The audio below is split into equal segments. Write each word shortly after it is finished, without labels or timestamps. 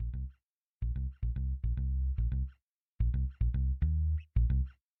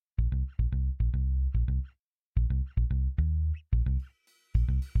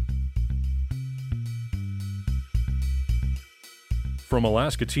From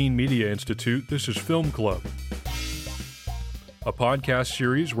Alaska Teen Media Institute, this is Film Club, a podcast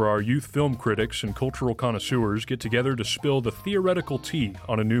series where our youth film critics and cultural connoisseurs get together to spill the theoretical tea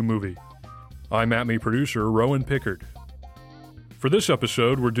on a new movie. I'm ATME producer Rowan Pickard. For this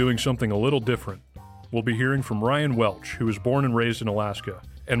episode, we're doing something a little different. We'll be hearing from Ryan Welch, who was born and raised in Alaska,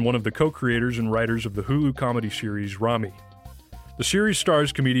 and one of the co-creators and writers of the Hulu comedy series Ramy. The series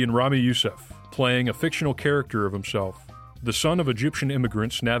stars comedian Ramy Youssef, playing a fictional character of himself, the son of Egyptian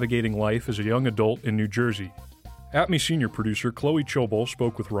immigrants navigating life as a young adult in New Jersey. ATME senior producer Chloe Chobol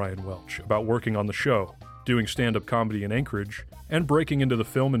spoke with Ryan Welch about working on the show, doing stand-up comedy in Anchorage, and breaking into the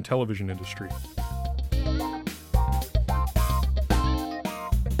film and television industry.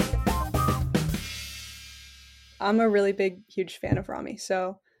 I'm a really big, huge fan of Ramy,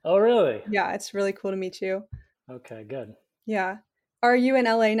 so... Oh, really? Yeah, it's really cool to meet you. Okay, good. Yeah. Are you in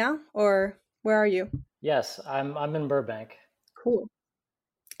LA now, or where are you? Yes, I'm in Burbank. Cool.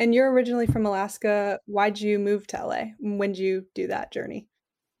 And you're originally from Alaska. Why'd you move to LA? When did you do that journey?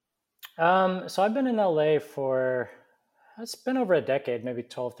 So I've been in LA it's been over a decade, maybe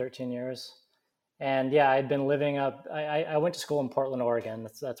 12, 13 years. And yeah, I'd been living I went to school in Portland, Oregon.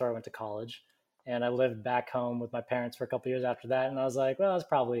 That's where I went to college. And I lived back home with my parents for a couple of years after that. And I was like, well, it's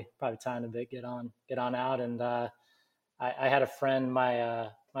probably time to get on out. And I had a friend,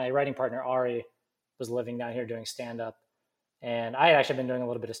 my writing partner, Ari, was living down here doing stand-up. And I had actually been doing a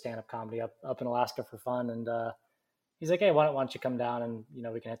little bit of stand-up comedy up in Alaska for fun. And he's like, hey, why don't you come down and,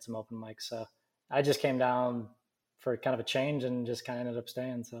 we can hit some open mics. So I just came down for kind of a change and just kind of ended up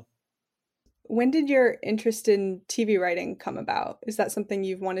staying. So. When did your interest in TV writing come about? Is that something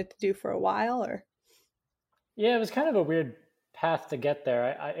you've wanted to do for a while, or? Yeah, it was kind of a weird path to get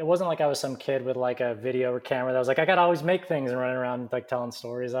there. It wasn't like I was some kid with like a video or camera that was like, I got to always make things and running around like telling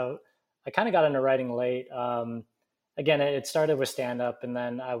stories. I kind of got into writing late. Again, it started with stand-up, and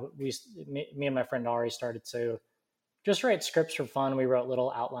then me and my friend Ari started to just write scripts for fun. We wrote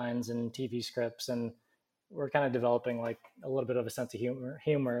little outlines and TV scripts, and we're kind of developing like a little bit of a sense of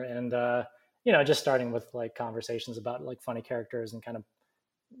humor, and just starting with like conversations about like funny characters and kind of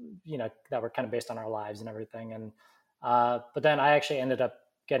that were kind of based on our lives and everything. And but then I actually ended up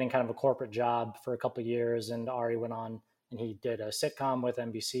getting kind of a corporate job for a couple of years, and Ari went on and he did a sitcom with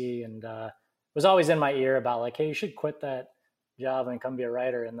NBC, and was always in my ear about like, hey, you should quit that job and come be a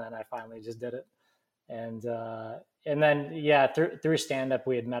writer. And then I finally just did it. And then, yeah, through stand-up,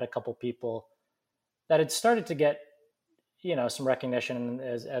 we had met a couple people that had started to get, some recognition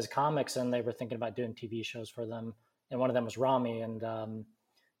as comics, and they were thinking about doing TV shows for them. And one of them was Ramy. And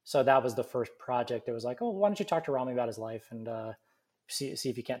so that was the first project. It was like, oh, why don't you talk to Ramy about his life and see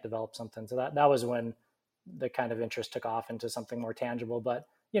if you can't develop something. So that was when the kind of interest took off into something more tangible. But,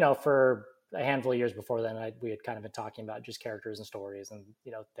 for a handful of years before then, we had kind of been talking about just characters and stories and,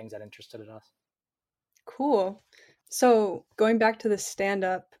 things that interested us. Cool. So going back to the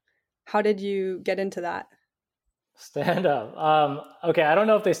stand-up, how did you get into that? Stand-up. Okay, I don't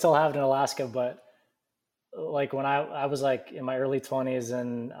know if they still have it in Alaska, but like when I was like in my early 20s,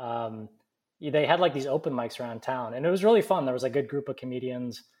 and they had like these open mics around town, and it was really fun. There was a good group of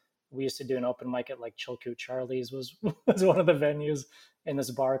comedians. We used to do an open mic at like Chilkoot Charlie's was one of the venues, in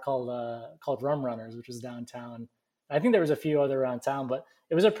this bar called Rum Runners, which was downtown. I think there was a few other around town, but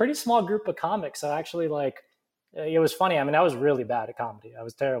it was a pretty small group of comics. So actually, like, it was funny. I mean, I was really bad at comedy. I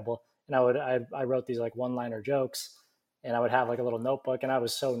was terrible. And I wrote these like one-liner jokes, and I would have like a little notebook, and I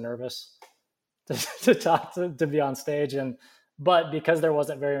was so nervous to talk to be on stage. But because there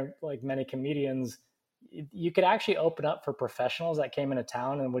wasn't very like many comedians, you could actually open up for professionals that came into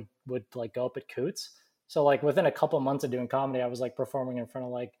town and would like go up at Coots. So like within a couple of months of doing comedy, I was like performing in front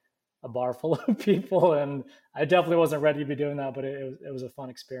of like a bar full of people, and I definitely wasn't ready to be doing that, but it was a fun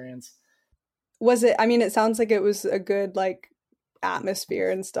experience. Was it? I mean, it sounds like it was a good like atmosphere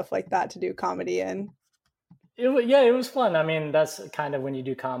and stuff like that to do comedy in. It was fun. I mean, that's kind of when you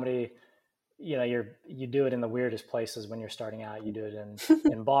do comedy, you do it in the weirdest places. When you're starting out, you do it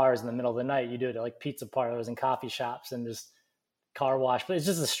in bars in the middle of the night. You do it at like pizza parlors and coffee shops and just car wash. But it's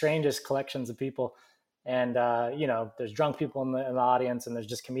just the strangest collections of people. And there's drunk people in the audience, and there's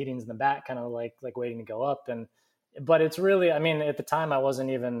just comedians in the back, kind of like waiting to go up. But it's really, I mean, at the time I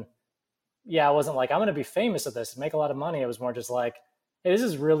wasn't like, I'm going to be famous at this and make a lot of money. It was more just like, hey, this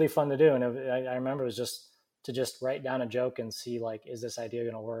is really fun to do. And I remember it was just to write down a joke and see like, is this idea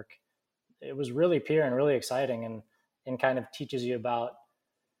going to work? It was really pure and really exciting, and kind of teaches you about,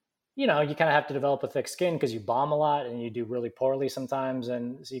 you kind of have to develop a thick skin because you bomb a lot and you do really poorly sometimes.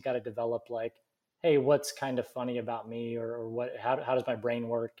 And so you got to develop like, hey, what's kind of funny about me, or what, how does my brain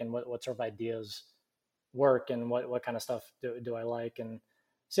work, and what sort of ideas work and what kind of stuff do I like. And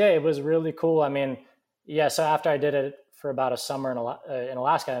so yeah, it was really cool. I mean, yeah. So after I did it for about a summer in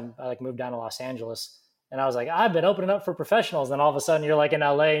Alaska, I like moved down to Los Angeles, and I was like, I've been opening up for professionals. And all of a sudden you're like in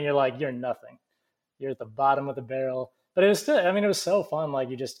LA and you're like, you're nothing. You're at the bottom of the barrel. But it was still, I mean, it was so fun. Like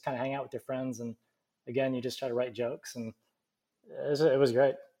you just kind of hang out with your friends, and again, you just try to write jokes, and it was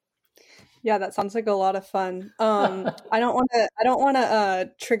great. Yeah, that sounds like a lot of fun. I don't want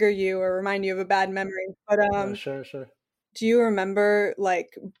to trigger you or remind you of a bad memory, but No, sure. do you remember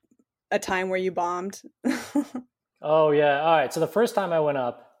like a time where you bombed? Oh yeah. All right. So the first time I went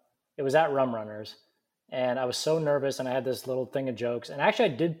up, it was at Rum Runners, and I was so nervous, and I had this little thing of jokes, and actually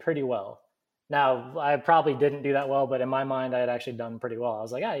I did pretty well. Now I probably didn't do that well, but in my mind I had actually done pretty well. I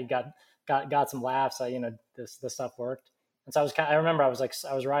was like, you got some laughs. This stuff worked. And so I remember I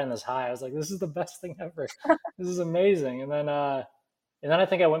was riding this high. I was like, this is the best thing ever. This is amazing. And then I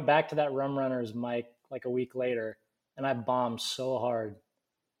think I went back to that Rum Runners mic like a week later, and I bombed so hard.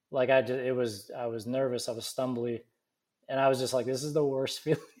 Like I was nervous. I was stumbly, and I was just like, this is the worst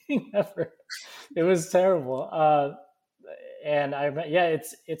feeling ever. It was terrible. And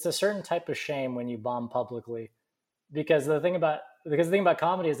it's a certain type of shame when you bomb publicly, because the thing about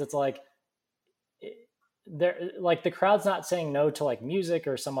comedy is it's like, they're like, the crowd's not saying no to like music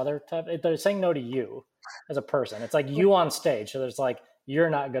or some other type. They're saying no to you as a person. It's like you on stage. So there's like, you're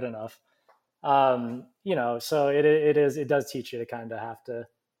not good enough. So it does teach you to kind of have to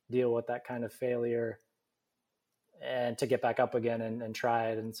deal with that kind of failure and to get back up again and try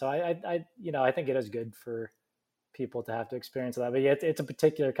it. And so I think it is good for people to have to experience that. But yeah, it's a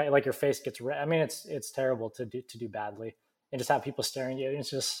particular kind, like your face gets red. I mean, it's terrible to do badly and just have people staring at you, and it's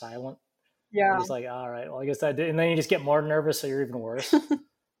just silent. Yeah. It's like, all right, well, I guess I did. And then you just get more nervous, so you're even worse.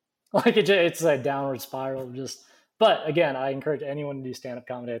 Like it's a downward spiral. But again, I encourage anyone to do stand-up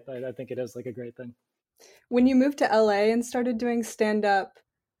comedy. I think it is like a great thing. When you moved to LA and started doing stand-up,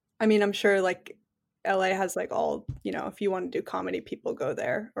 I mean, I'm sure like LA has like all, if you want to do comedy, people go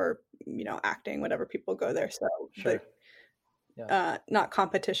there, or, acting, whatever, people go there. So Sure. not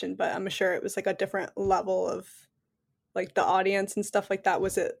competition, but I'm sure it was like a different level of like the audience and stuff like that.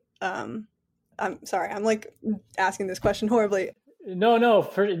 Was it, I'm sorry, I'm like asking this question horribly. No,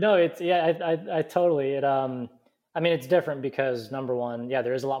 it's, yeah, I totally, I mean, it's different because number one, yeah,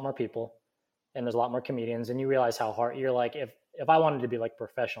 there is a lot more people and there's a lot more comedians, and you realize how hard you're like, if I wanted to be like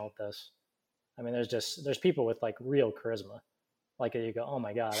professional at this, I mean, there's people with like real charisma. Like you go, oh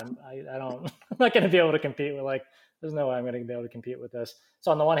my God, I'm not going to be able to compete with, like, there's no way I'm going to be able to compete with this.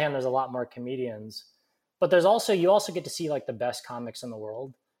 So on the one hand, there's a lot more comedians, but you also get to see like the best comics in the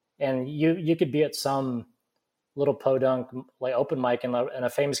world. And you could be at some little podunk like open mic, and a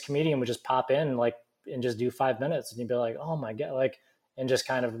famous comedian would just pop in like and just do 5 minutes, and you'd be like, oh my God, like, and just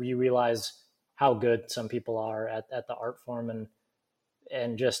kind of you realize how good some people are at the art form,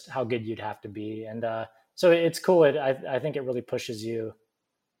 and just how good you'd have to be. And so it's cool. I think it really pushes you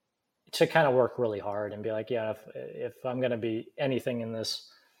to kind of work really hard and be like, yeah, if I'm going to be anything in this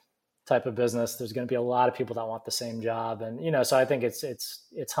type of business, there's going to be a lot of people that want the same job. And, so I think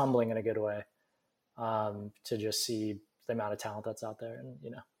it's humbling in a good way, to just see the amount of talent that's out there. And,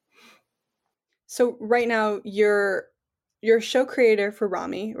 So right now you're a show creator for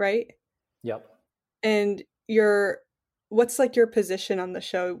Ramy, right? Yep. And what's like your position on the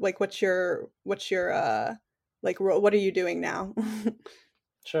show? Like what's your like role? What are you doing now?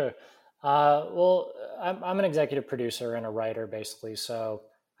 Sure. Well, I'm an executive producer and a writer, basically. So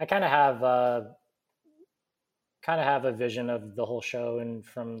I kind of have a vision of the whole show, and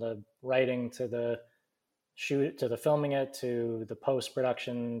from the writing to the shoot to the filming it to the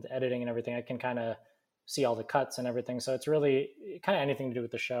post-production, the editing and everything. I can kind of see all the cuts and everything. So it's really kind of anything to do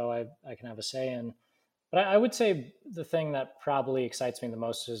with the show I can have a say in. But I would say the thing that probably excites me the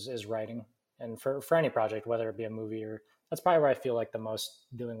most is writing. And for any project, whether it be a movie, or that's probably where I feel like the most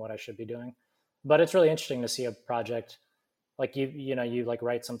doing what I should be doing. But it's really interesting to see a project like you like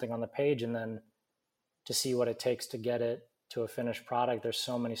write something on the page, and then to see what it takes to get it to a finished product. There's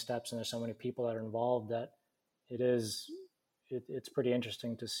so many steps and there's so many people that are involved that it's pretty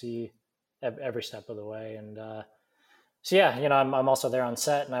interesting to see every step of the way. And so yeah, I'm also there on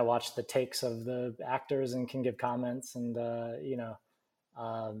set, and I watch the takes of the actors and can give comments. And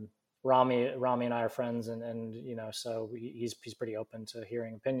Ramy and I are friends, and so he's pretty open to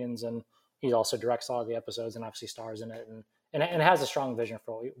hearing opinions, and he also directs all of the episodes and obviously stars in it, and has a strong vision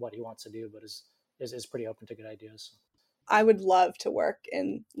for what he wants to do, but is pretty open to good ideas. I would love to work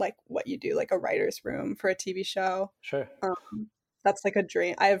in like what you do, like a writer's room for a TV show. Sure. That's like a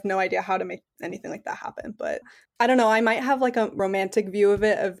dream. I have no idea how to make anything like that happen, but I don't know. I might have like a romantic view of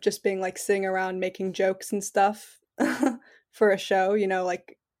it, of just being like sitting around making jokes and stuff for a show,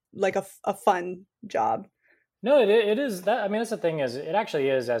 like a fun job. No, it is that. I mean, that's the thing is, it actually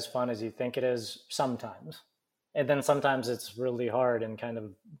is as fun as you think it is sometimes, and then sometimes it's really hard and kind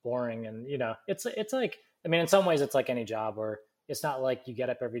of boring. And it's like, I mean, in some ways, it's like any job where it's not like you get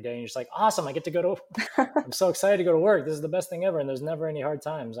up every day and you're just like, awesome, I get to go to. I'm so excited to go to work. This is the best thing ever, and there's never any hard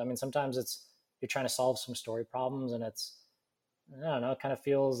times. I mean, sometimes you're trying to solve some story problems, and I don't know, it kind of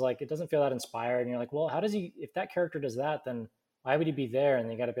feels like it doesn't feel that inspired. And you're like, well, how does he? If that character does that, then why would he be there?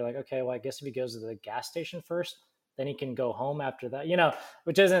 And you got to be like, okay, well, I guess if he goes to the gas station first, then he can go home after that,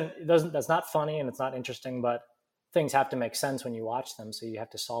 which that's not funny and it's not interesting, but things have to make sense when you watch them. So you have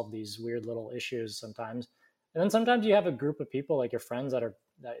to solve these weird little issues sometimes. And then sometimes you have a group of people like your friends that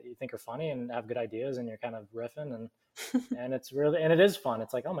you think are funny and have good ideas, and you're kind of riffing and it's really, and it is fun.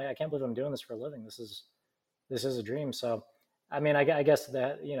 It's like, oh my, I can't believe I'm doing this for a living. This is a dream. So, I mean, I guess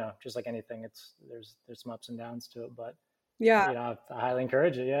that, just like anything, there's some ups and downs to it, but yeah, I highly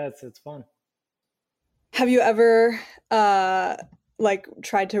encourage it. Yeah, it's fun. Have you ever like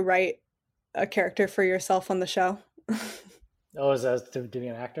tried to write a character for yourself on the show? Oh, is that to be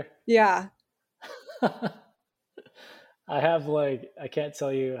an actor? Yeah. I have I can't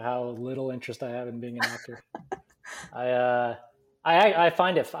tell you how little interest I have in being an actor. I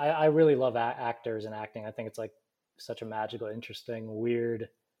find it, I really love actors and acting. I think it's like such a magical, interesting, weird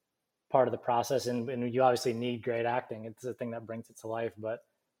part of the process. And you obviously need great acting. It's the thing that brings it to life. But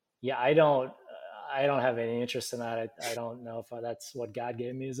yeah, I don't have any interest in that. I don't know if that's what God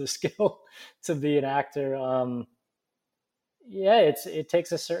gave me as a skill to be an actor. Yeah, it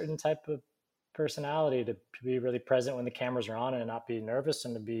takes a certain type of personality to be really present when the cameras are on and not be nervous,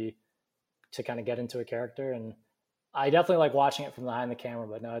 and to kind of get into a character. And I definitely like watching it from behind the camera,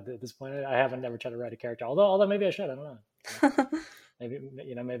 but no, at this point, I haven't never tried to write a character. Although maybe I should. I don't know.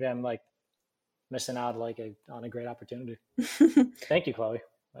 Maybe I'm like missing out on a great opportunity. Thank you, Chloe.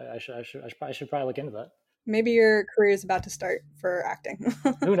 I should probably look into that. Maybe your career is about to start for acting.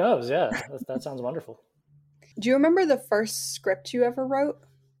 Who knows? Yeah, that sounds wonderful. Do you remember the first script you ever wrote?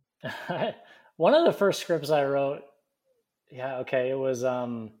 One of the first scripts I wrote, yeah, okay, it was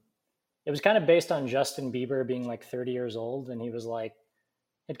kind of based on Justin Bieber being like 30 years old, and he was like,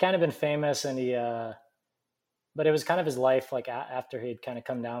 had kind of been famous, and but it was kind of his life like after he'd kind of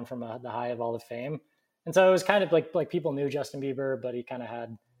come down from the high of all the fame. And so it was kind of like people knew Justin Bieber, but he kind of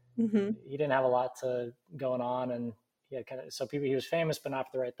had, he didn't have a lot going on, and he had he was famous, but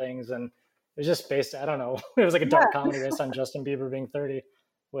not for the right things. And it was just based, I don't know, it was like a dark comedy based on Justin Bieber being 30,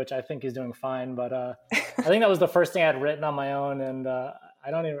 which I think he's doing fine. But I think that was the first thing I had written on my own. And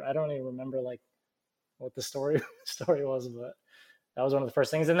I don't even remember like what the story was, but that was one of the first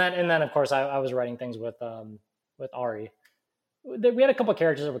things. And then of course I was writing things with Ari. We had a couple of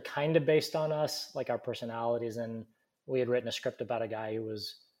characters that were kind of based on us, like our personalities, and we had written a script about a guy who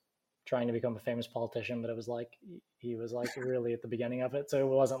was trying to become a famous politician, but it was like he was like really at the beginning of it, so it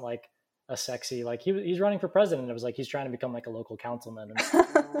wasn't like a sexy, like he's running for president. It was like he's trying to become like a local councilman,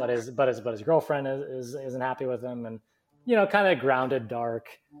 but his girlfriend isn't happy with him, and kind of grounded, dark,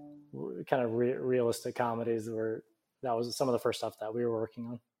 kind of realistic comedies. That was some of the first stuff that we were working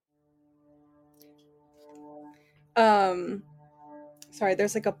on. Sorry,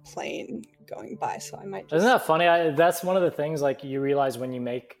 there's like a plane going by, so I might just... Isn't that funny? That's one of the things like you realize when you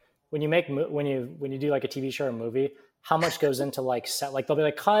do like a TV show or movie, how much goes into like set, like they'll be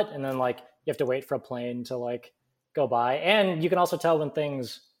like cut, and then like you have to wait for a plane to like go by. And you can also tell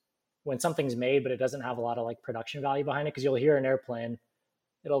when something's made, but it doesn't have a lot of like production value behind it, because you'll hear an airplane.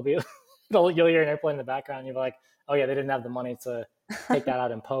 You'll hear an airplane in the background, and you'll be like, oh yeah, they didn't have the money to take that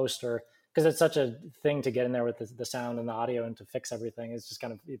out in post, or because it's such a thing to get in there with the sound and the audio and to fix everything. It's just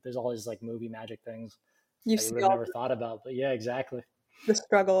kind of, there's all these like movie magic things you would have never thought about. But yeah, exactly. The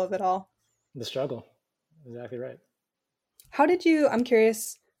struggle of it all. The struggle. Exactly right. I'm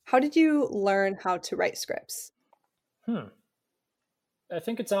curious, how did you learn how to write scripts? I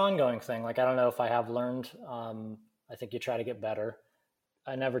think it's an ongoing thing. Like, I don't know if I have learned. I think you try to get better.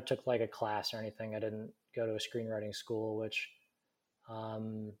 I never took like a class or anything. I didn't go to a screenwriting school, which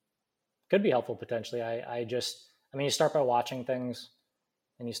could be helpful potentially. You start by watching things,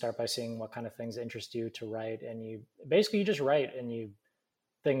 and you start by seeing what kind of things interest you to write, and you just write, and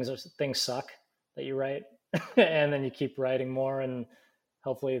things suck that you write, and then you keep writing more, and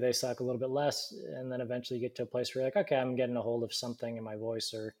hopefully they suck a little bit less, and then eventually you get to a place where you're like, okay, I'm getting a hold of something in my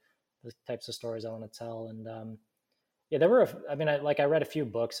voice or the types of stories I want to tell. And I read a few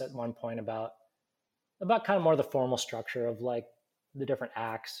books at one point about kind of more the formal structure of like the different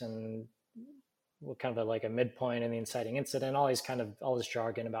acts and what kind of like a midpoint and the inciting incident, all this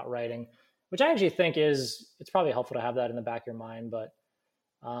jargon about writing, which I actually think it's probably helpful to have that in the back of your mind. But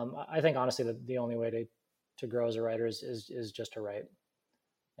I think honestly that the only way to grow as a writer is just to write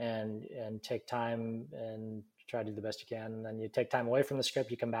and take time and try to do the best you can. And then you take time away from the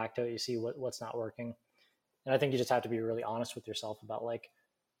script, you come back to it, you see what's not working. And I think you just have to be really honest with yourself about like,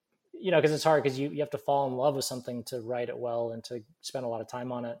 because it's hard because you have to fall in love with something to write it well and to spend a lot of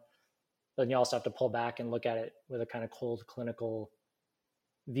time on it. But then you also have to pull back and look at it with a kind of cold clinical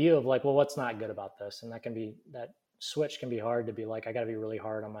view of like, well, what's not good about this? And that switch can be hard to be like, I got to be really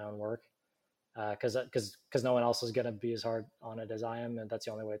hard on my own work because no one else is going to be as hard on it as I am. And that's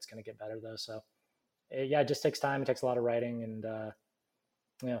the only way it's going to get better though. So it just takes time. It takes a lot of writing and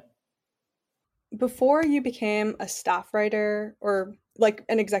yeah. Before you became a staff writer or like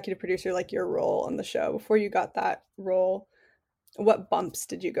an executive producer, like your role on the show, before you got that role, what bumps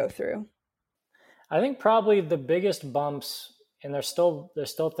did you go through? I think probably the biggest bumps, and there's still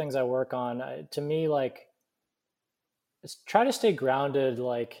things I work on. To me, like, try to stay grounded,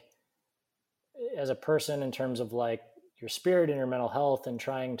 like, as a person in terms of like your spirit and your mental health, and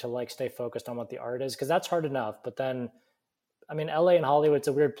trying to like stay focused on what the art is, because that's hard enough. But then, I mean, LA and Hollywood's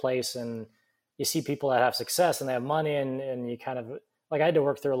a weird place, and you see people that have success and they have money, and you kind of like, I had to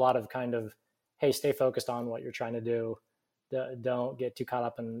work through a lot of kind of, hey, stay focused on what you're trying to do. Don't get too caught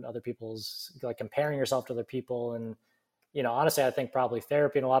up in other people's, like comparing yourself to other people. And, honestly, I think probably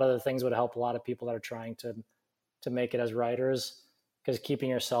therapy and a lot of the things would help a lot of people that are trying to make it as writers, because keeping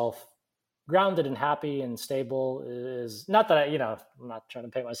yourself grounded and happy and stable is not that I'm not trying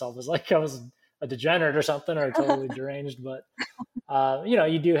to paint myself as like I was a degenerate or something or totally deranged, but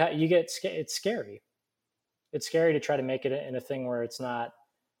it's scary. It's scary to try to make it in a thing where it's not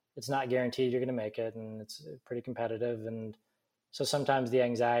guaranteed you're going to make it, and it's pretty competitive. And so sometimes the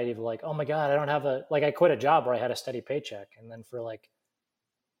anxiety of like, oh my God, I don't have I quit a job where I had a steady paycheck, and then for like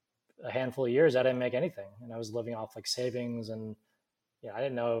a handful of years I didn't make anything, and I was living off like savings, and I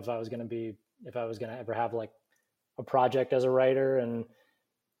didn't know if I was going to ever have like a project as a writer. And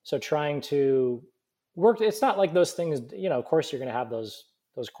so trying to work, it's not like those things, of course you're going to have those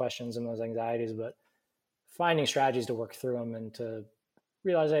questions and those anxieties, but finding strategies to work through them and to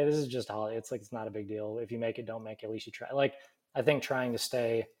realize, hey, this is just Holly. It's like, it's not a big deal. If you make it, don't make it, at least you try. Like, I think trying to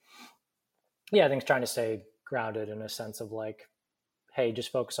stay grounded in a sense of like, hey,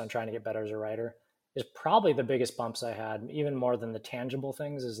 just focus on trying to get better as a writer is probably the biggest bumps I had, even more than the tangible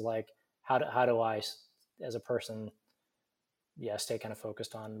things, is like, how do I, as a person, stay kind of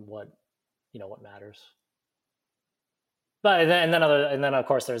focused on what matters. But and then of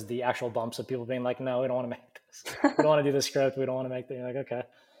course there's the actual bumps of people being like, no, we don't want to make this. We don't want to do the script. We don't want to make the, you're like, okay.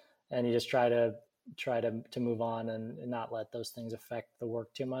 And you just try to move on and not let those things affect the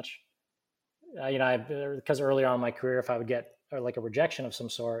work too much. Because earlier on in my career, if I would get like a rejection of some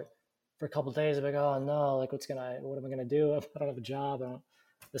sort for a couple of days, I'd be like, oh no, like what am I going to do? I don't have a job. I don't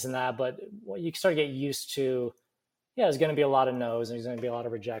this and that. But you start to get used to, there's going to be a lot of no's and there's going to be a lot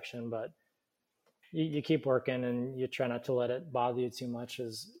of rejection, but you keep working and you try not to let it bother you too much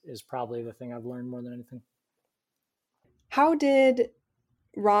is probably the thing I've learned more than anything. How did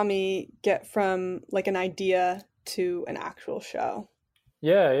Ramy get from like an idea to an actual show?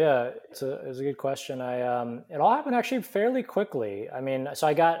 Yeah. It's a good question. It all happened actually fairly quickly. I mean, so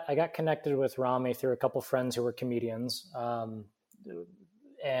I got connected with Ramy through a couple friends who were comedians. And,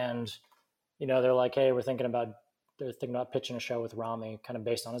 they're like, hey, they're thinking about pitching a show with Ramy kind of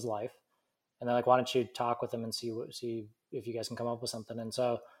based on his life. And they're like, why don't you talk with him and see if you guys can come up with something. And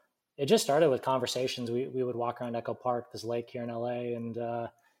so it just started with conversations. We would walk around Echo Park, this lake here in LA. And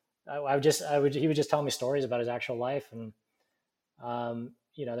he would just tell me stories about his actual life. And,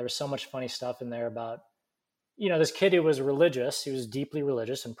 there was so much funny stuff in there about, this kid who was religious. He was deeply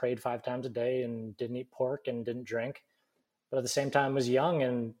religious and prayed 5 times a day and didn't eat pork and didn't drink, but at the same time was young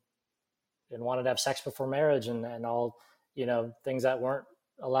and wanted to have sex before marriage and all, things that weren't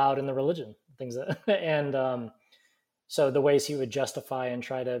allowed in the religion, things that, and so the ways he would justify and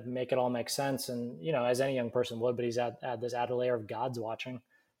try to make it all make sense. And, as any young person would, but he's add a layer of God's watching,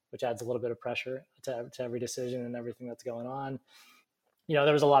 which adds a little bit of pressure to every decision and everything that's going on.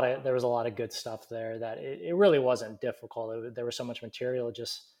 There was a lot of good stuff there that it really wasn't difficult. There was so much material.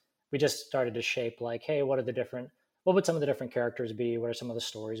 We just started to shape like, hey, what would some of the different characters be? What are some of the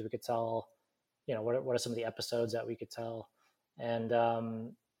stories we could tell? What are some of the episodes that we could tell? And,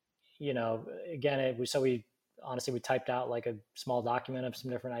 again, we typed out like a small document of some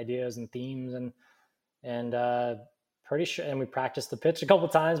different ideas and themes and pretty sure, and we practiced the pitch a couple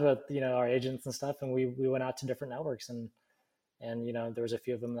of times with, our agents and stuff. And we went out to different networks and and there was a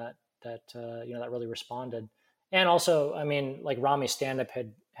few of them that that really responded. And also, I mean, like Rami's stand-up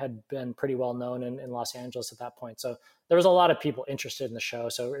had been pretty well known in Los Angeles at that point, so there was a lot of people interested in the show.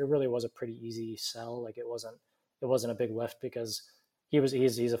 So it really was a pretty easy sell. Like it wasn't a big lift, because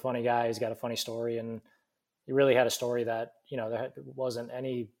he's a funny guy. He's got a funny story, and he really had a story that there wasn't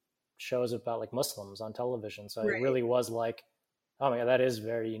any shows about like Muslims on television. So Right. It really was like, oh my God, that is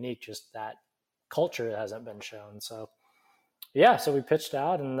very unique. Just that culture hasn't been shown. So yeah, so we pitched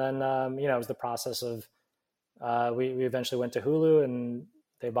out, and then it was the process of we eventually went to Hulu, and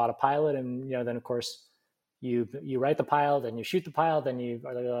they bought a pilot, and then of course you write the pilot, then you shoot the pilot, then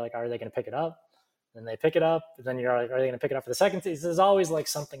are they going to pick it up? Then they pick it up, then you're like, are they going to pick it up for the second season? There's always like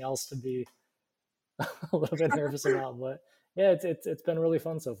something else to be a little bit nervous about, but yeah, it's been really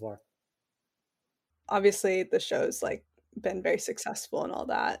fun so far. Obviously, the show's like been very successful and all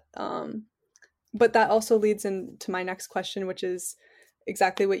that. But that also leads into my next question, which is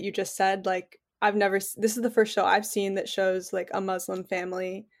exactly what you just said. Like, this is the first show I've seen that shows like a Muslim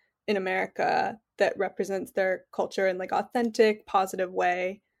family in America that represents their culture in like authentic, positive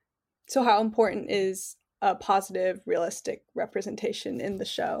way. So how important is a positive, realistic representation in the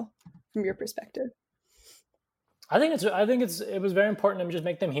show from your perspective? I think it was very important to just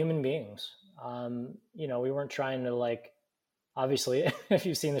make them human beings. We weren't trying to like, obviously, if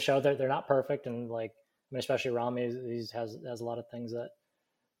you've seen the show, they're not perfect, and like, I mean, especially Rami, he has a lot of things that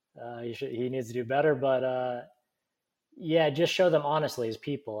he needs to do better. But yeah, just show them honestly as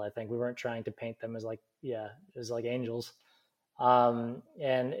people. I think we weren't trying to paint them as like angels. And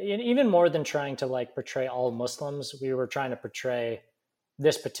even more than trying to like portray all Muslims, we were trying to portray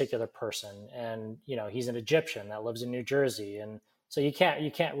this particular person. And he's an Egyptian that lives in New Jersey, and so you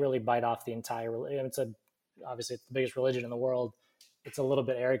can't really bite off the entire. Obviously it's the biggest religion in the world. It's a little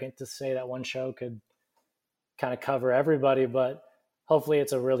bit arrogant to say that one show could kind of cover everybody, but hopefully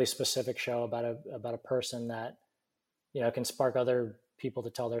it's a really specific show about a person that can spark other people to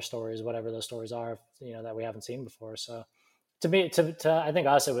tell their stories, whatever those stories are, that we haven't seen before. So to me, I think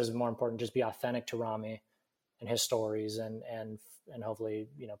us, it was more important just be authentic to Rami and his stories, and hopefully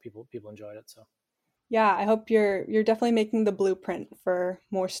people enjoyed it. So yeah, I hope you're definitely making the blueprint for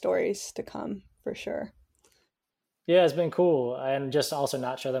more stories to come, for sure. Yeah, it's been cool, and just also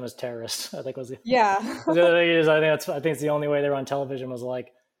not show them as terrorists. I think was the Yeah. the other thing is I think it's the only way they were on television was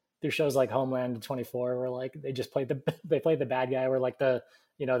like through shows like Homeland 24, where like they just played the bad guy, where like the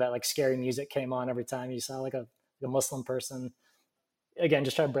that like scary music came on every time you saw like a Muslim person. Again,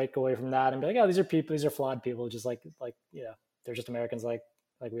 just try to break away from that and be like, oh, these are people, these are flawed people, just like they're just Americans like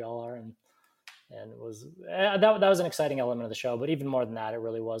we all are, and it was that was an exciting element of the show. But even more than that, it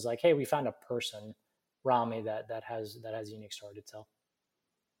really was like, hey, we found a person, Rami, that has a unique story to tell.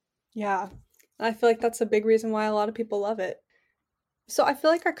 Yeah, I feel like that's a big reason why a lot of people love it. So I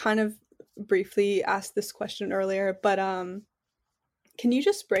feel like I kind of briefly asked this question earlier, but can you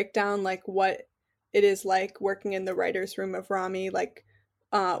just break down like what it is like working in the writer's room of Rami? Like,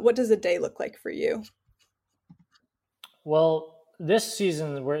 what does a day look like for you? Well, this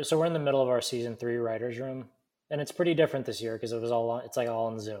season we're in the middle of our season 3 writer's room, and it's pretty different this year because it's all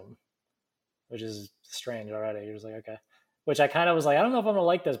on Zoom, which is strange already. You're just like, okay. Which I kind of was like, I don't know if I'm gonna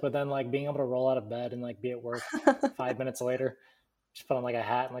like this, but then like being able to roll out of bed and like be at work 5 minutes later, just put on like a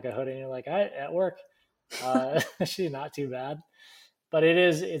hat and like a hoodie, and you're like, all right, at work. She's not too bad, but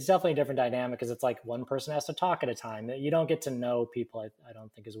it's definitely a different dynamic because it's like one person has to talk at a time. You don't get to know people, I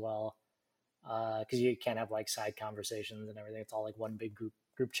don't think, as well, because you can't have like side conversations and everything. It's all like one big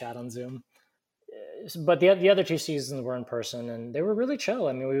group chat on Zoom. But the other 2 seasons were in person, and they were really chill.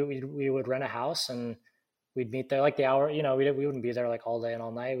 I mean, we would rent a house and we'd meet there like the hour. We wouldn't be there like all day and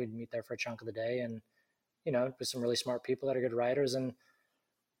all night. We'd meet there for a chunk of the day, and with some really smart people that are good writers. And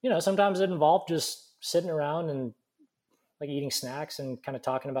sometimes it involved just sitting around and like eating snacks and kind of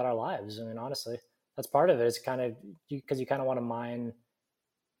talking about our lives. I mean, honestly, that's part of it. It's kind of because you kind of want to mine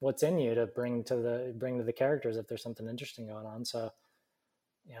what's in you to bring to the characters if there's something interesting going on. So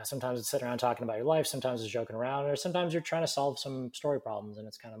sometimes it's sitting around talking about your life, sometimes it's joking around, or sometimes you're trying to solve some story problems, and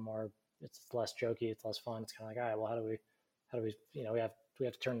it's kind of more, it's less jokey, it's less fun. It's kind of like, all right, well, how do we we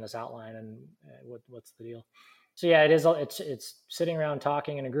have to turn this outline, and what's the deal? So yeah, it's sitting around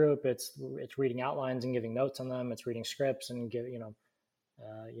talking in a group. It's reading outlines and giving notes on them. It's reading scripts and kind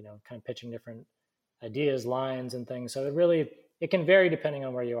of pitching different ideas, lines, and things. So it can vary depending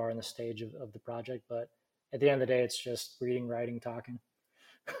on where you are in the stage of the project. But at the end of the day, it's just reading, writing, talking.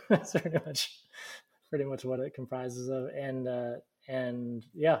 That's pretty much what it comprises of. And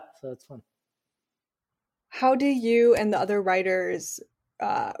yeah, so it's fun. How do you and the other writers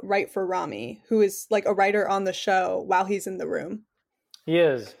write for Rami, who is like a writer on the show while he's in the room? He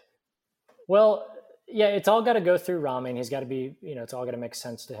is. Well, yeah, it's all got to go through Rami, and he's got to be, it's all got to make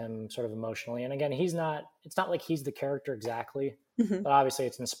sense to him sort of emotionally. And again, it's not like he's the character exactly, but obviously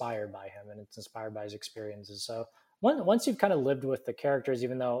it's inspired by him and it's inspired by his experiences. So once you've kind of lived with the characters,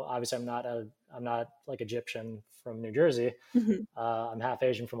 even though obviously I'm not like Egyptian from New Jersey, I'm half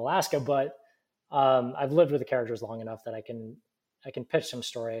Asian from Alaska, but I've lived with the characters long enough that I can pitch some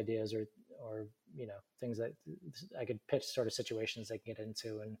story ideas or things that I could pitch sort of situations they can get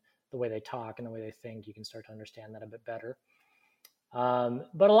into, and the way they talk and the way they think, you can start to understand that a bit better.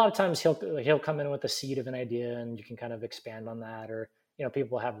 But a lot of times he'll come in with the seed of an idea and you can kind of expand on that, or,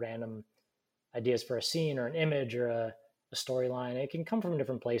 people have random ideas for a scene or an image or a storyline. It can come from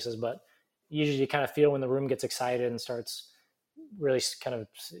different places, but usually you kind of feel when the room gets excited and starts really kind of,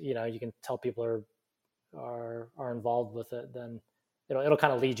 you can tell people are involved with it, then it'll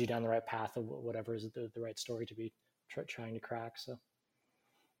kind of lead you down the right path of whatever is the right story to be trying to crack. So.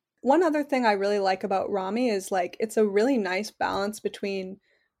 One other thing I really like about Rami is like it's a really nice balance between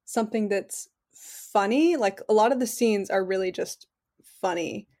something that's funny, like a lot of the scenes are really just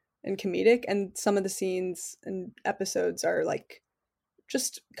funny and comedic, and some of the scenes and episodes are like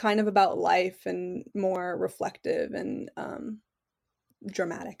just kind of about life and more reflective and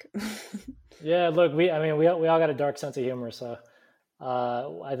dramatic. Yeah, look, we all got a dark sense of humor, so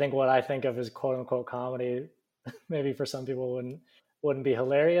I think what I think of as quote unquote comedy maybe for some people wouldn't be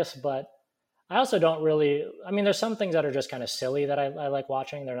hilarious, but I also don't really, there's some things that are just kind of silly that I like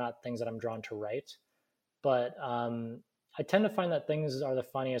watching. They're not things that I'm drawn to write, but I tend to find that things are the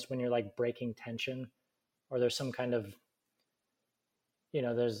funniest when you're like breaking tension, or there's some kind of,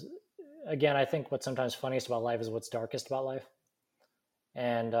 again, I think what's sometimes funniest about life is what's darkest about life.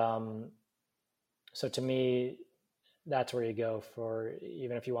 And so to me, that's where you go for,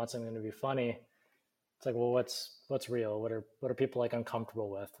 even if you want something to be funny, it's like, well, what's real? What are people like uncomfortable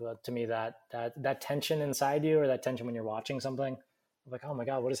with? To me, that tension inside you, or that tension when you're watching something, like, oh my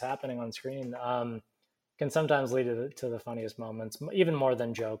God, what is happening on screen? Can sometimes lead to the funniest moments, even more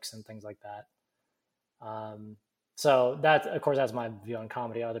than jokes and things like that. So that, of course, that's my view on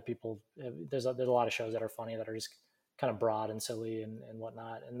comedy. Other people, there's a lot of shows that are funny that are just kind of broad and silly and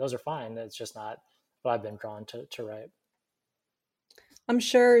whatnot, and those are fine. It's just not what I've been drawn to write. I'm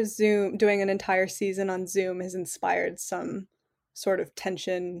sure Zoom, doing an entire season on Zoom, has inspired some sort of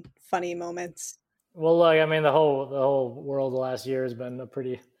tension, funny moments. Well, look, the whole world the last year has been a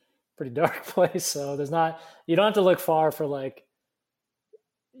pretty dark place. So you don't have to look far for like,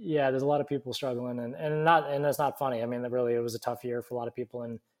 yeah, there's a lot of people struggling and that's not funny. Really, it was a tough year for a lot of people,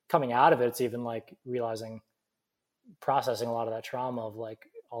 and coming out of it, it's even like processing a lot of that trauma of like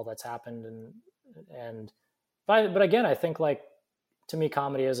all that's happened. But again, I think like, to me,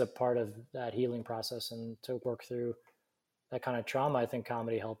 comedy is a part of that healing process, and to work through that kind of trauma, I think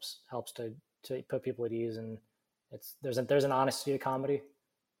comedy helps to put people at ease. And there's an honesty to comedy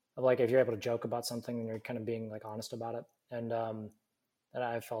of like, if you're able to joke about something and you're kind of being like honest about it. And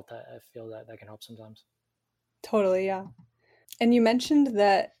I feel that can help sometimes. Totally. Yeah. And you mentioned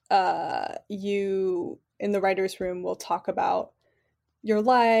that you in the writer's room will talk about your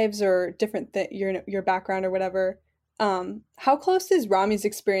lives or different your background or whatever. How close is Rami's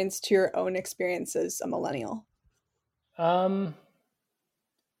experience to your own experience as a millennial?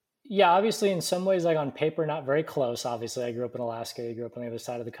 Yeah, obviously in some ways, like on paper, not very close. Obviously, I grew up in Alaska, I grew up on the other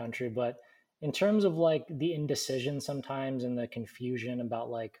side of the country, but in terms of like the indecision sometimes and the confusion about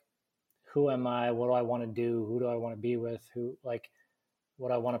like, who am I? What do I want to do? Who do I want to be with? Who, like,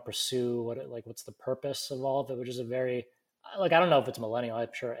 what I want to pursue? What's the purpose of all of it? Which is a very, like, I don't know if it's millennial. I'm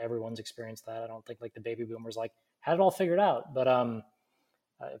sure everyone's experienced that. I don't think like the baby boomers like had it all figured out, but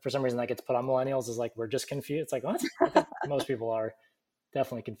for some reason that gets put on millennials is like, we're just confused. It's like, what? I think most people are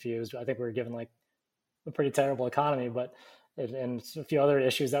definitely confused. I think we're given like a pretty terrible economy, but and a few other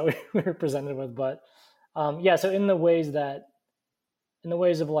issues that we were presented with. But yeah, so in the ways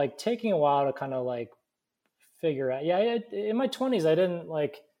of like taking a while to kind of like figure out. Yeah, in my 20s, I didn't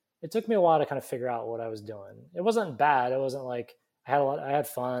like. It took me a while to kind of figure out what I was doing. It wasn't bad. It wasn't like I had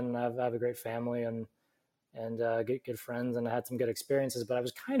fun. I have a great family and good friends, and I had some good experiences. But I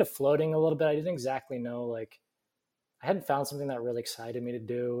was kind of floating a little bit. I didn't exactly know, like, I hadn't found something that really excited me to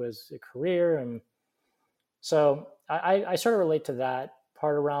do as a career, and so I sort of relate to that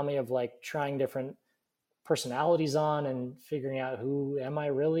part around me of like trying different personalities on and figuring out who am I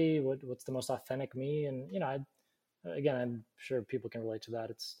really, what's the most authentic me, and again, I'm sure people can relate to that.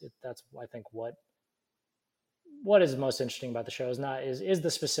 That's I think what is most interesting about the show is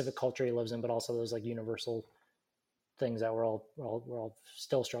the specific culture he lives in, but also those like universal things that we're all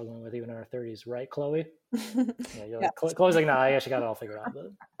still struggling with even in our 30s, right, Chloe? Yeah, you're Yeah. like Chloe's like, no, I actually got it all figured out. But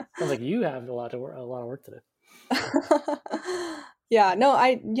it sounds like you have a lot of work to do. Yeah, no,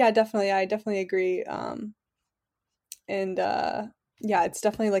 I definitely agree. And yeah, it's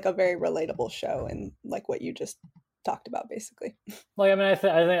definitely like a very relatable show, and like what you just talked about, basically. Like, I mean,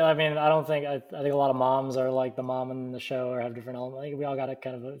 I mean, I think a lot of moms are like the mom in the show or have different elements. Like, we all got a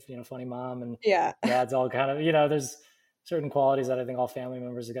kind of a funny mom, and Yeah. dad's all kind of there's certain qualities that I think all family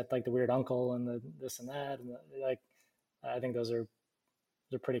members have got, like the weird uncle and the this and that, and like I think they're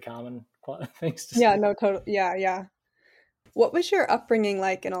pretty common things to Yeah, see. no, totally. Yeah, yeah. What was your upbringing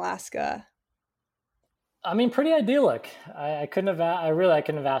like in Alaska? I mean, pretty idyllic. I couldn't have. I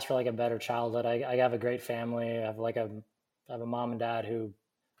couldn't have asked for like a better childhood. I have a great family. I have a mom and dad who.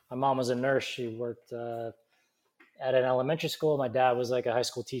 My mom was a nurse. She worked at an elementary school. My dad was like a high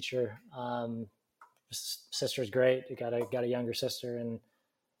school teacher. Sister's great. Got a younger sister, and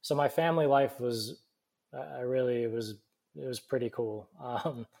so my family life was. It was pretty cool.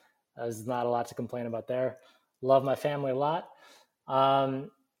 There's not a lot to complain about there. Love my family a lot. In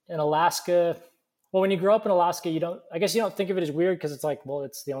Alaska, well, when you grow up in Alaska, I guess you don't think of it as weird because it's like, well,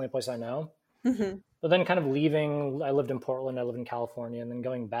 it's the only place I know. Mm-hmm. But then kind of leaving, I lived in Portland, I lived in California, and then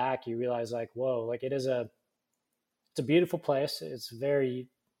going back, you realize like, whoa, like it's a beautiful place. It's very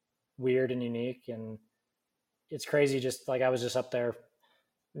weird and unique, and it's crazy. Just like I was just up there,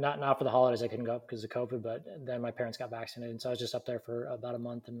 not for the holidays. I couldn't go up because of COVID, but then my parents got vaccinated, and so I was just up there for about a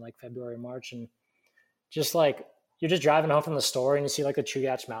month in like February, March, and just like you're just driving home from the store and you see like the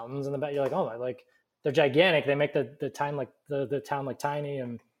Chugach Mountains in the back. You're like, oh my, like they're gigantic. They make the town like the town like tiny,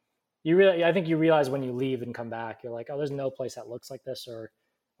 and I think you realize when you leave and come back, you're like, oh, there's no place that looks like this or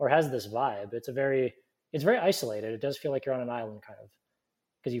has this vibe. It's very isolated. It does feel like you're on an island kind of,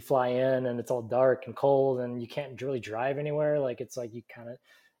 because you fly in and it's all dark and cold and you can't really drive anywhere. Like it's like you kind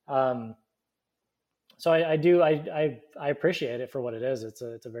of, so I appreciate it for what it is. It's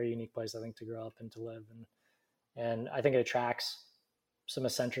a very unique place, I think, to grow up and to live, and I think it attracts some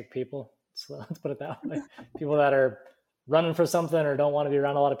eccentric people. So let's put it that way. People that are running for something or don't want to be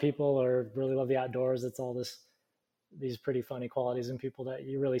around a lot of people or really love the outdoors. It's all these pretty funny qualities in people that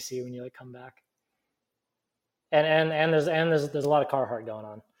you really see when you like come back. And there's a lot of Carhartt going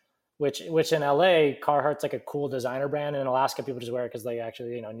on, which in LA, Carhartt's like a cool designer brand. And in Alaska, people just wear it because they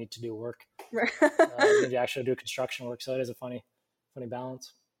actually need to do work. Need to actually do construction work. So it is a funny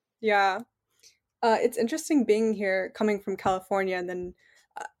balance. Yeah. It's interesting being here, coming from California, and then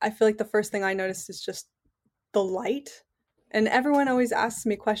I feel like the first thing I noticed is just the light. And everyone always asks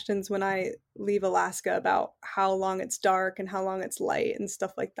me questions when I leave Alaska about how long it's dark and how long it's light and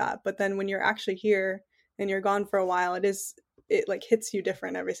stuff like that. But then when you're actually here and you're gone for a while, it like hits you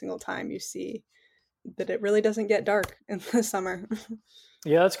different every single time you see that it really doesn't get dark in the summer.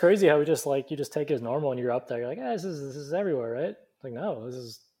 Yeah, that's crazy how you just take it as normal and you're up there. You're like, this is everywhere, right? Like, no,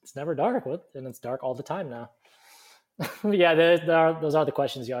 it's never dark. What? And it's dark all the time now. Yeah, those are the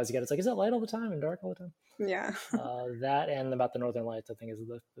questions you always get. It's like, is it light all the time and dark all the time? Yeah. That and about the Northern Lights, I think, is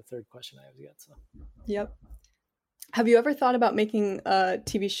the third question I always get. So. Yep. Have you ever thought about making a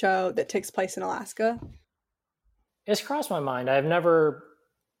TV show that takes place in Alaska? It's crossed my mind. I haven't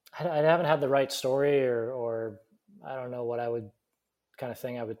had the right story or I don't know what kind of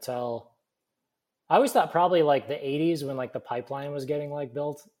thing I would tell. I always thought probably like the 80s when like the pipeline was getting like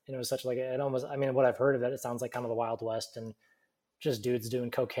built, and it was such like what I've heard of it sounds like kind of the Wild West and just dudes doing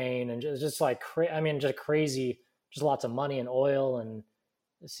cocaine and just like just crazy, just lots of money and oil, and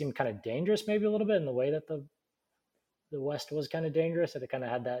it seemed kind of dangerous maybe a little bit in the way that the West was kind of dangerous, and it kind of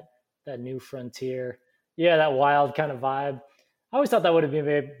had that new frontier, that wild kind of vibe. I always thought that would have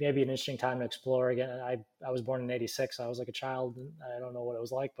been maybe an interesting time to explore again. I was born in '86, so I was like a child, and I don't know what it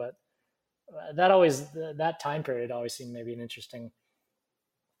was like, but that time period always seemed maybe an interesting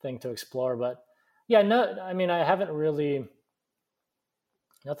thing to explore. But yeah, no, I mean, I haven't really.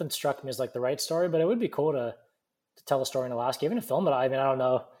 Nothing struck me as like the right story, but it would be cool to tell a story in Alaska, even to film it. I mean, I don't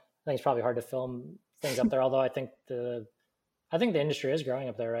know. I think it's probably hard to film things up there. Although I think the industry is growing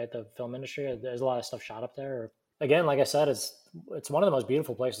up there, right? The film industry. There's a lot of stuff shot up there. Again, like I said, it's one of the most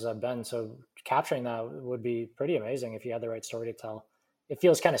beautiful places I've been. So capturing that would be pretty amazing if you had the right story to tell. It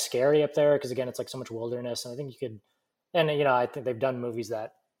feels kind of scary up there because again, it's like so much wilderness, and I think you could. And I think they've done movies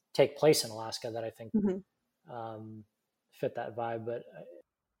that take place in Alaska that I think fit that vibe, but.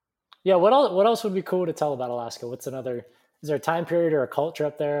 Yeah, what else would be cool to tell about Alaska? Is there a time period or a culture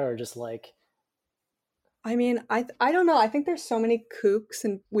up there, or just like? I mean, I don't know. I think there's so many kooks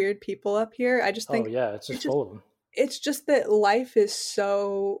and weird people up here. I just think it's just full of them. It's just that life is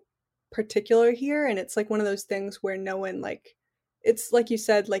so particular here, and it's like one of those things where no one like, it's like you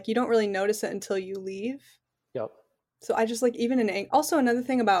said, like you don't really notice it until you leave. Yep. So I just like, even in also another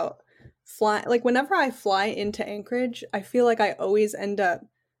thing about fly, like whenever I fly into Anchorage, I feel like I always end up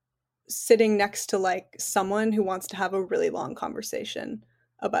sitting next to like someone who wants to have a really long conversation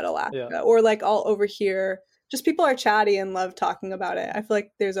about Alaska, or like I'll overhear just people are chatty and love talking about it. I feel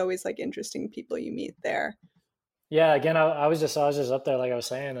like there's always like interesting people you meet there. Yeah, again, I was just up there, like I was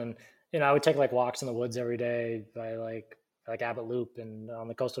saying, and I would take like walks in the woods every day by like Abbott Loop and on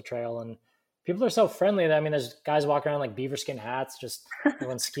the Coastal Trail, and people are so friendly. I mean, there's guys walking around like beaver skin hats, just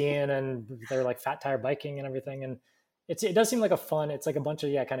going skiing, and they're like fat tire biking and everything, and it does seem like it's like a bunch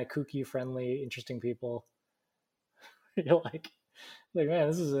of kind of kooky, friendly, interesting people. You're like man,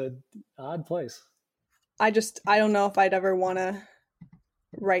 this is an odd place. I don't know if I'd ever want to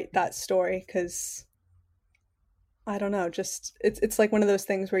write that story, because I don't know, just it's like one of those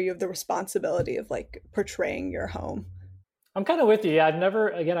things where you have the responsibility of like portraying your home. I'm kind of with you. Yeah, I've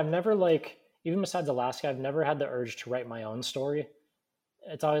never like, even besides Alaska, I've never had the urge to write my own story.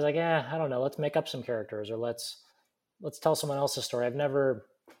 It's always like, I don't know, let's make up some characters, or let's tell someone else's story. I've never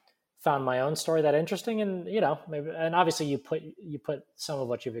found my own story that interesting, and maybe, and obviously you put some of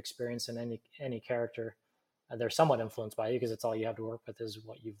what you've experienced in any character. They're somewhat influenced by you, because it's all you have to work with is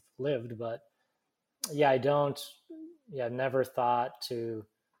what you've lived. But yeah, I've never thought to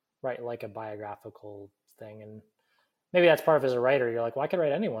write like a biographical thing. And maybe that's part of as a writer. You're like, well, I could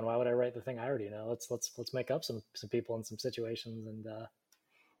write anyone. Why would I write the thing I already know? Let's make up some people and some situations. And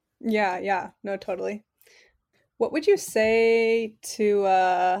yeah, no, totally. What would you say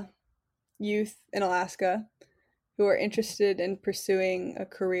to youth in Alaska who are interested in pursuing a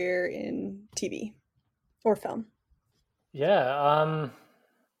career in TV or film? Yeah.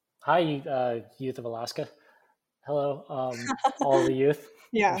 Hi, youth of Alaska. Hello, all the youth.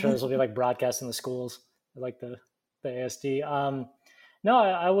 Yeah. I'm sure this will be like broadcast in the schools, like the ASD.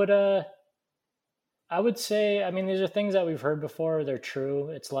 No, I would say, I mean, these are things that we've heard before. They're true.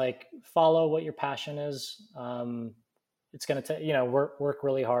 It's like, follow what your passion is. It's going to work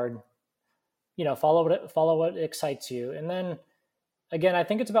really hard. Follow what excites you. And then again, I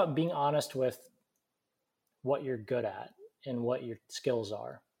think it's about being honest with what you're good at and what your skills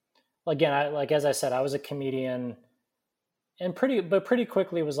are. Again, as I said, I was a comedian, and pretty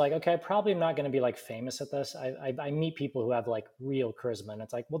quickly was like, okay, I probably am not going to be like famous at this. I meet people who have like real charisma, and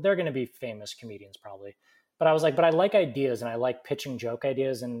it's like, well, they're going to be famous comedians probably. But I was like, but I like ideas, and I like pitching joke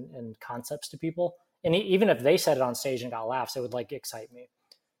ideas and concepts to people. And even if they said it on stage and got laughs, it would like excite me.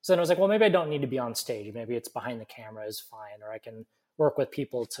 So then I was like, well, maybe I don't need to be on stage. Maybe it's behind the camera is fine, or I can work with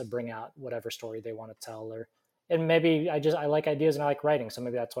people to bring out whatever story they want to tell, and maybe I like ideas and I like writing. So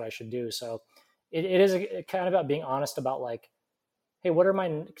maybe that's what I should do. So it is kind of about being honest about like, hey, what are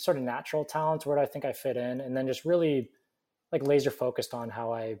my sort of natural talents? Where do I think I fit in? And then just really like laser focused on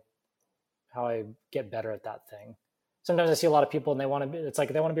how I get better at that thing. Sometimes I see a lot of people and they want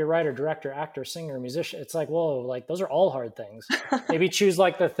to be a writer, director, actor, singer, musician. It's like, whoa, like those are all hard things. Maybe choose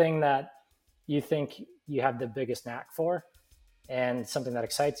like the thing that you think you have the biggest knack for, and something that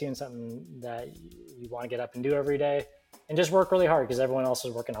excites you, and something that you want to get up and do every day, and just work really hard because everyone else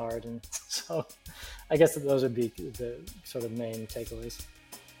is working hard. And so I guess that those would be the sort of main takeaways.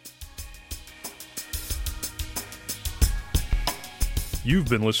 You've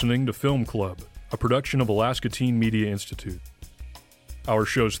been listening to Film Club, a production of Alaska Teen Media Institute. Our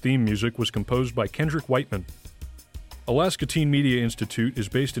show's theme music was composed by Kendrick Whiteman. Alaska Teen Media Institute is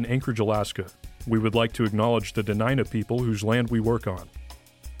based in Anchorage, Alaska. We would like to acknowledge the Dena'ina people whose land we work on.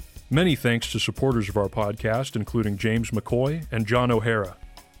 Many thanks to supporters of our podcast, including James McCoy and John O'Hara.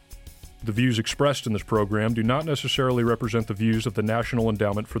 The views expressed in this program do not necessarily represent the views of the National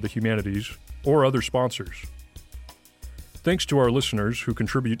Endowment for the Humanities or other sponsors. Thanks to our listeners who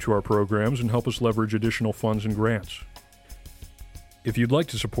contribute to our programs and help us leverage additional funds and grants. If you'd like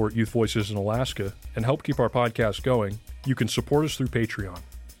to support Youth Voices in Alaska and help keep our podcast going, you can support us through Patreon.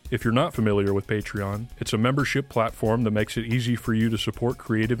 If you're not familiar with Patreon, it's a membership platform that makes it easy for you to support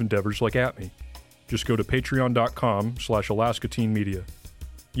creative endeavors like ATME. Just go to patreon.com/Alaska Teen Media.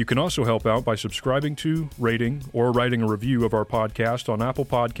 You can also help out by subscribing to, rating, or writing a review of our podcast on Apple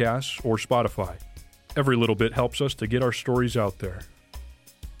Podcasts or Spotify. Every little bit helps us to get our stories out there.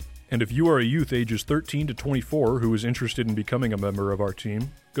 And if you are a youth ages 13 to 24 who is interested in becoming a member of our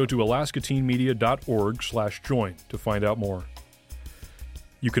team, go to alaskateenmedia.org/join to find out more.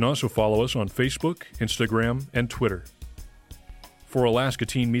 You can also follow us on Facebook, Instagram, and Twitter. For Alaska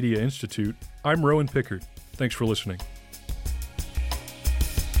Teen Media Institute, I'm Rowan Pickard. Thanks for listening.